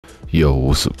Yo,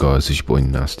 what's up guys, it's your boy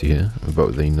Nasty here. I'm back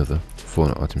with another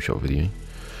Fortnite item shop video.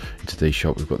 In today's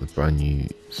shop we've got the brand new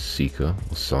Sica,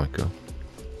 or Sica.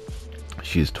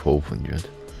 She is 1200.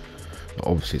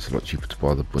 Obviously it's a lot cheaper to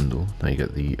buy the bundle. Now you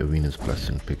get the Arena's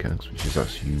Blessing pickaxe, which is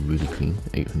actually really clean,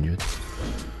 800.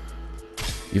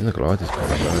 Even the glider's kind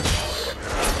of nice.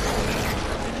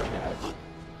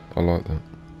 I like that.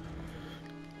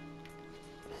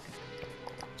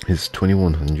 It's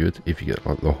 2100 if you get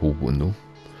like the whole bundle.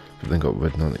 We've then got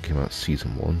Red Knight that came out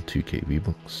Season 1, 2k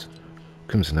V-Bucks.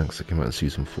 Crimson Axe that came out in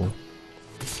Season 4.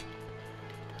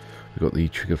 We got the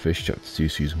Triggerfish Chapter 2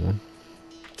 Season 1.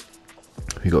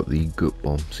 We got the Gut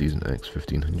Bomb Season X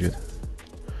 1500.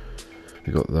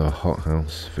 We got the Hot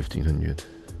House 1500.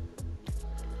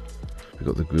 We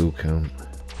got the Grill Count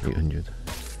 800.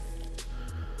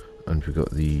 And we got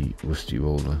the Rusty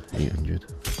Roller 800.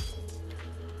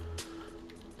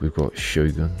 We've got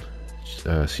Shogun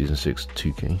Season 6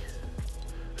 2k.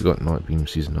 We got Night Beam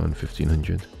Season 9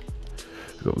 1500.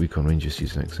 We got Recon Ranger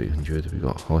Season X 800. We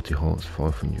got Hearty Hearts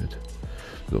 500.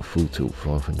 We got Full Tilt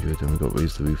 500, and we got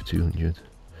Raise the Roof 200.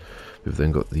 We've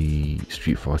then got the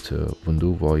Street Fighter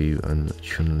bundle, Ryu and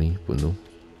Chun-Li bundle.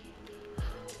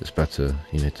 It's better,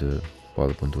 you need to buy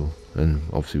the bundle, and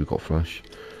obviously we've got Flash.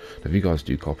 If you guys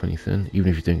do cop anything, even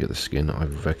if you don't get the skin, I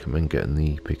recommend getting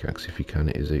the pickaxe if you can.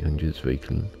 It is 800, it's very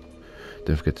clean.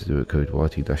 Don't forget to do a code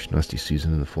YT-Nasty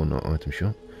Season in the Fortnite item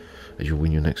shop, as you'll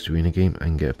win your next arena game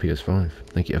and get a PS5.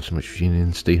 Thank you ever so much for tuning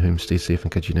in. Stay home, stay safe,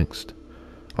 and catch you next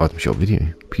item shop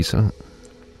video. Peace out.